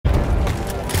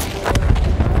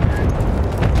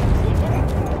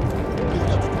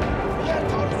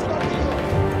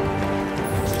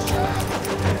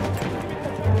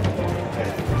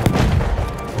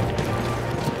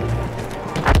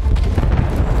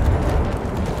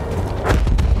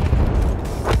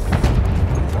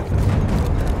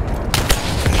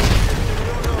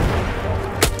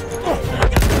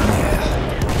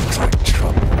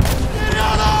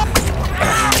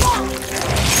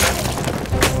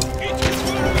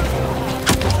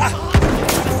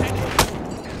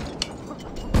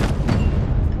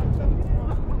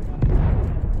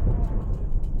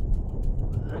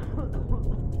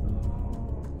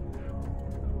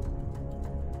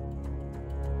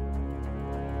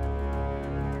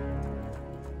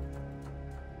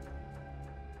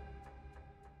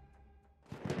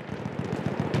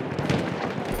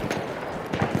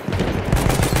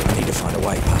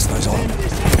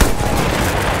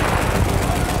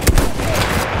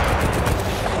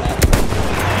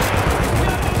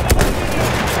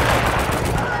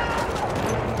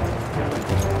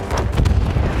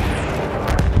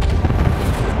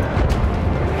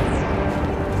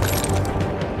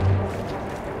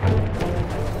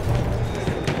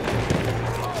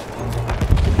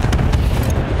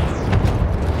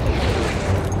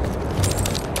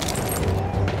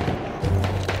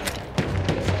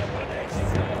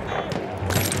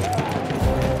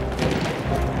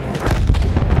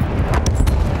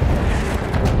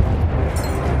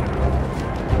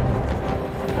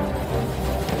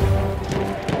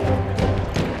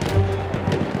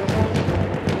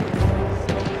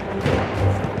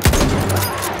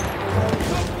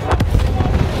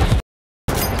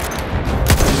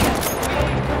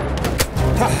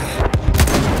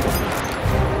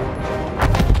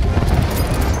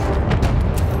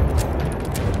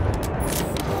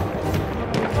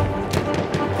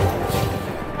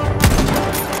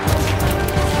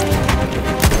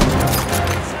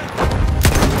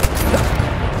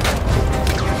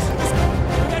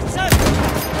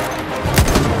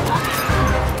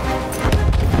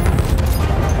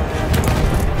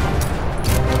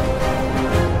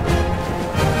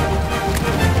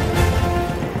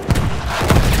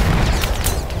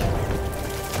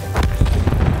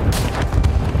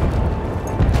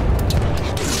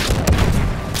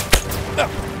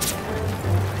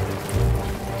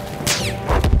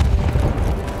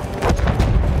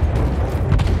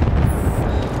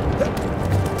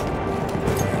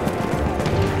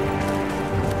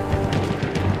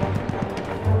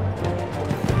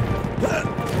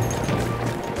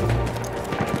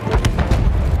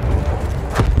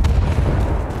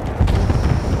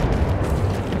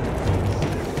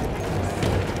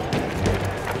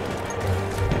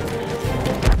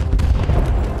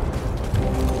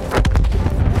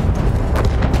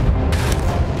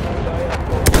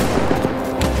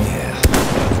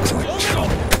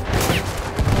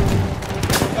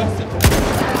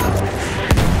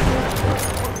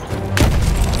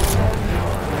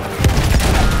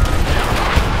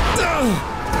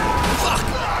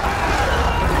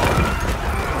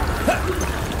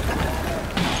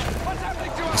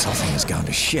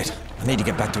Shit, I need to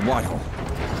get back to Whitehall.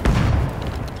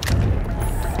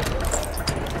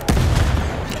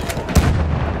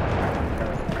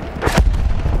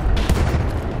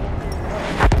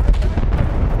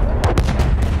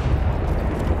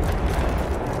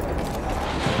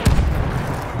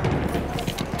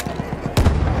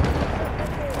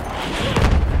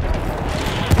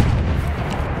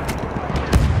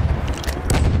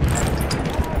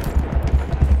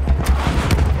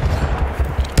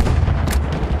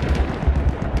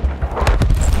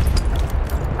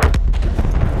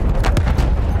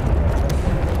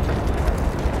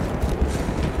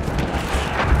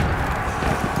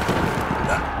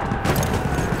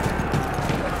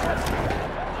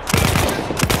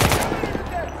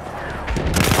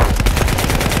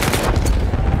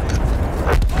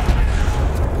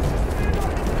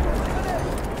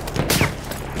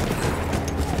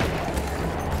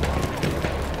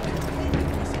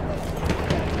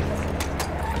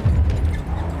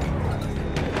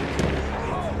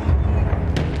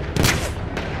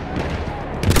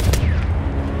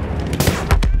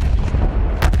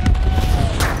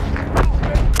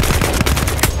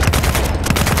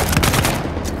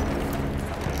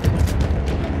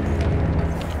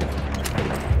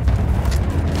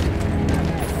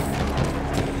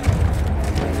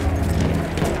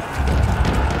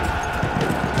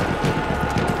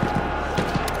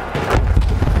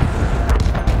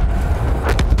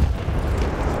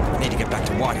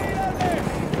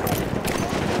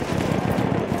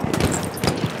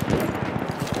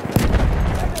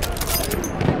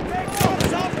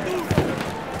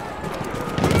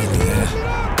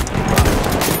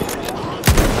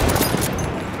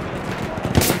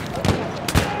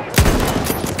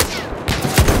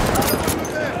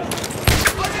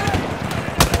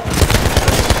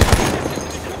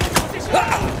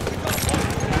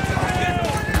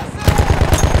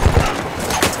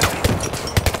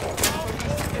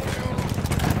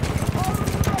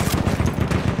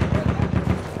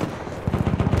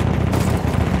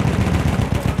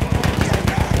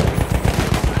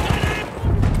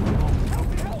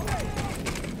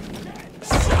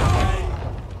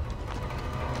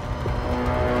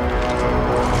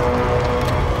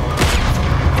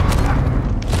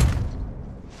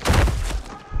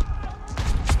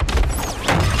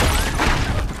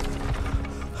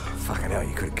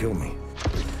 Kill me.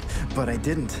 But I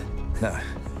didn't. No,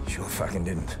 sure fucking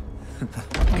didn't.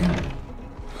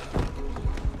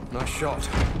 Nice shot.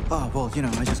 Oh, well, you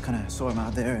know, I just kind of saw him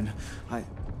out there and I...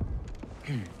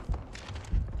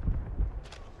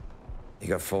 You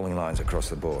got falling lines across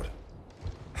the board.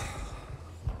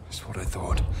 That's what I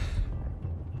thought.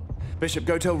 Bishop,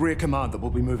 go tell rear command that we'll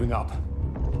be moving up.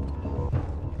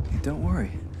 Don't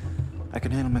worry. I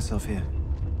can handle myself here.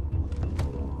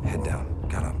 Head down,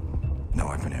 gun up. No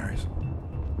open areas.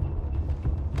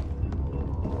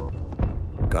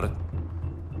 Got it?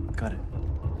 Got it.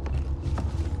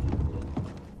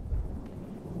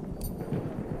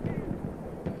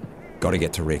 Gotta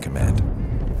get to rear command.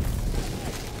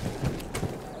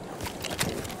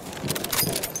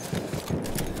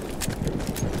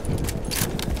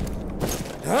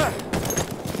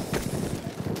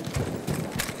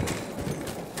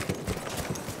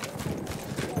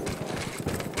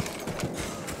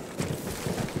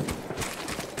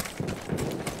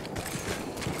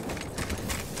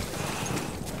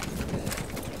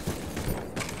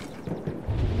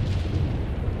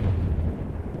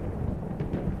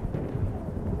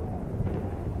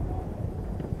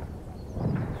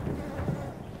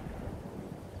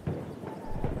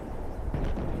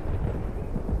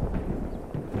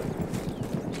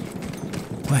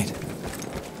 Wait,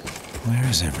 where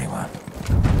is everyone?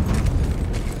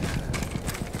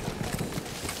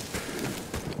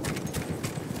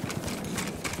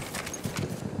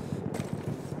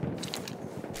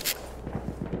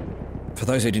 For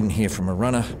those who didn't hear from a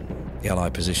runner, the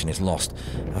Allied position is lost.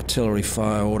 Artillery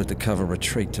fire ordered to cover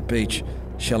retreat to beach,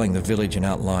 shelling the village and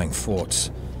outlying forts.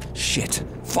 Shit!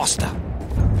 Foster!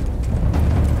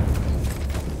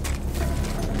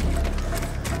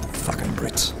 Fucking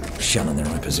Brits. Shelling their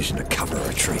own position to cover a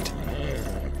retreat.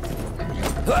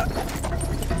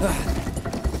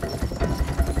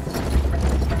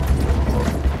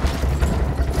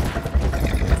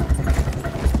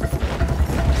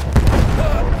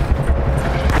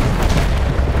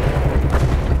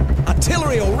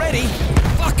 Artillery already?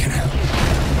 Fucking hell.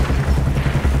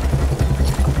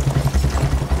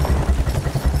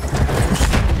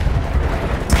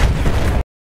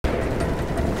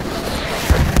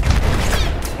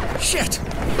 Shit!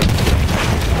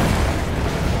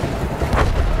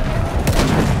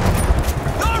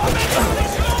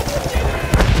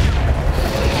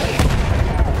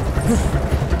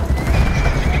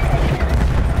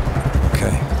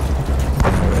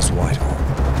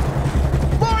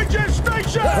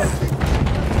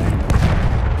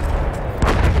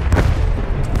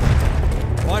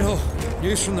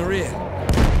 Use from the rear.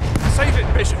 Save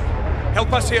it, Bishop.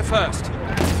 Help us here first.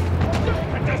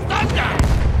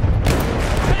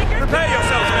 Prepare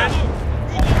yourselves, men.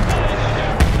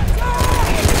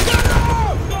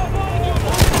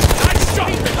 Nice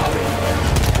shot, Bishop.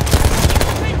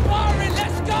 Keep firing,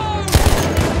 let's go!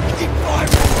 Keep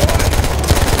firing,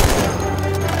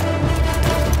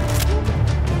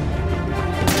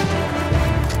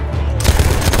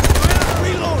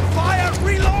 Reload! Fire!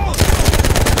 Reload!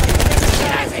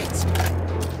 Have it!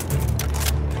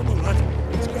 Come on, lad.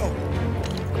 Let's go.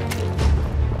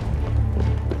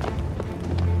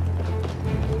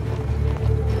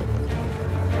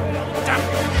 Damn!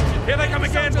 Here they come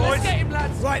again, Let's boys! get him,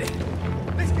 lads! Right.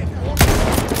 Let's get going.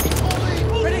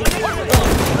 Ready?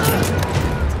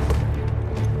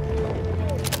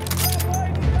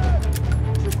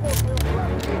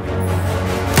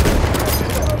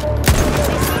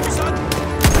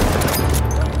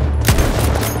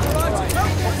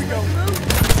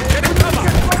 Get in cover!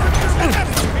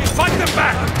 Fight them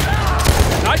back!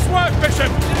 Nice work,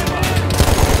 Bishop!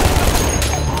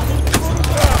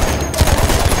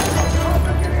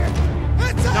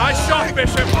 Nice shot,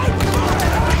 Bishop!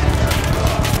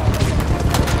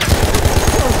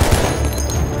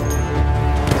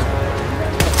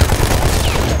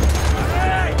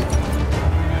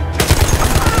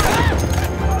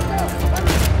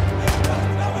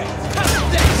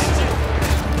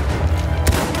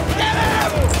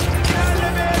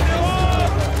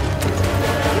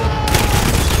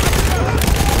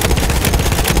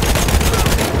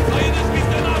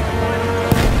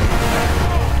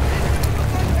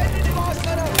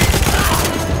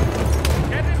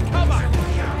 Get in cover!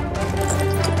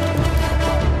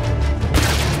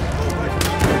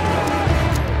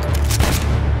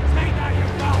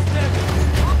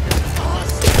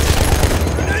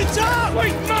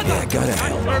 Wait, mother! Yeah, go to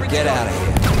hell. Get out of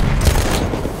here.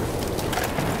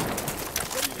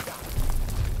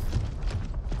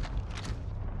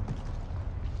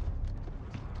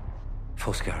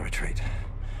 Full scale retreat.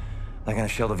 They're gonna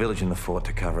shell the village and the fort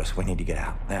to cover us. We need to get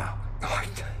out, now.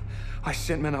 I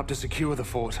sent men up to secure the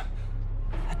fort.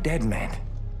 A dead man.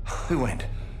 Who went?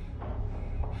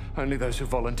 Only those who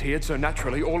volunteered, so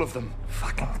naturally, all of them.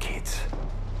 Fucking kids.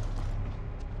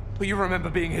 But you remember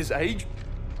being his age?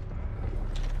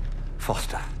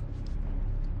 Foster.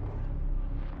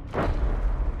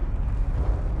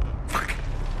 Fuck.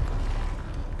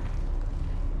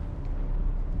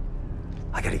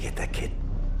 I gotta get that kid.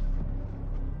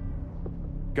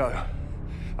 Go.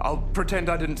 I'll pretend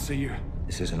I didn't see you.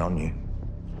 This isn't on you.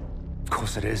 Of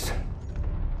course it is.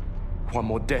 One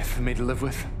more death for me to live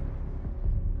with.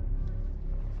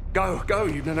 Go, go,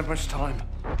 you don't have much time.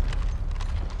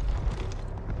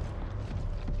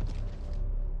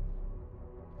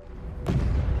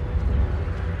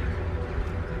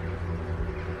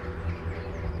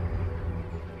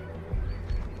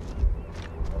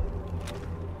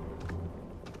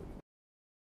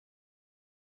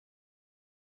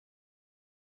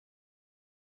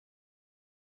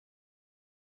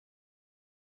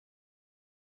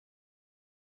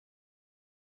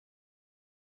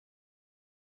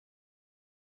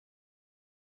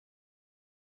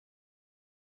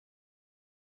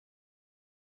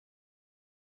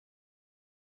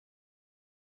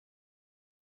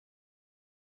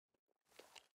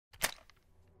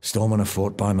 Storming a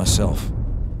fort by myself,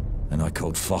 and I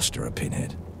called Foster a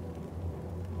pinhead.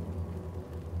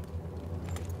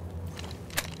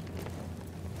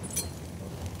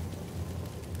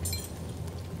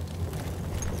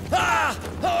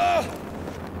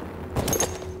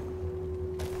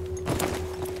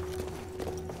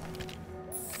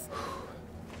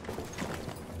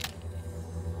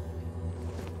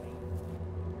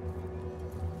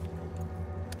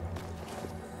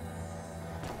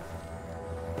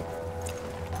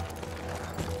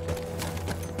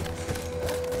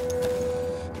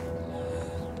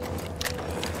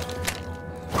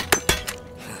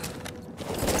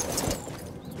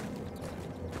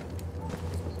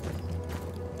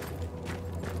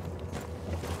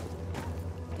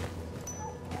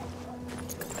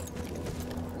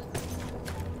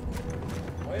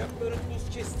 Ayaklarım buz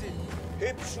kesti.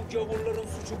 Hep şu gavurların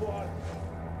suçu bu hal.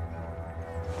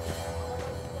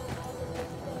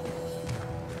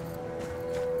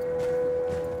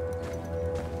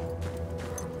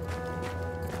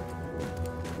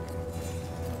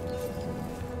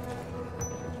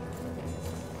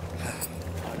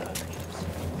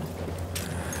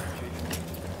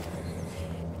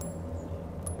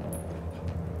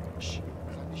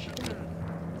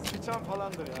 Sıçan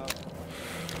falandır ya.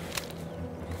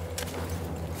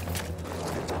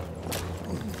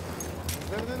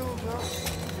 Nerede ne oldu ya?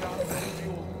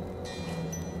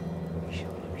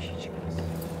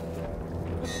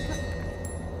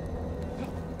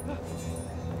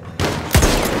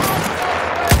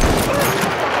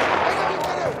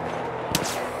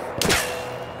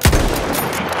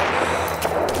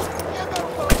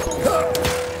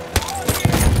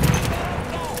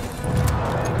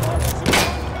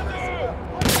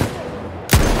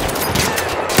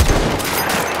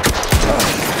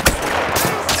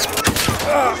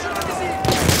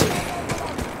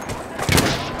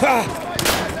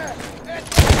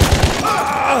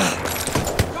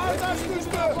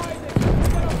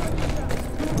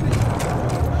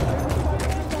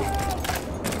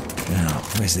 Now,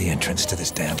 where's the entrance to this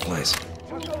damn place?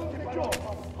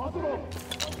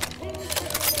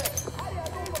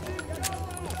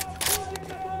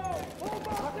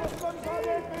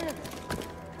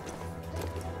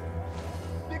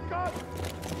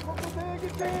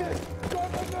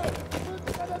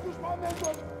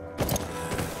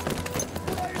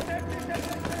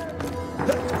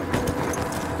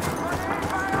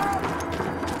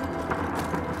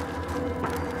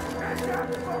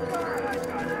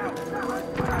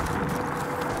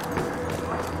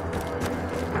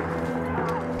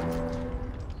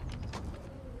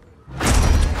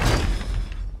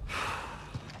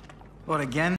 What, again?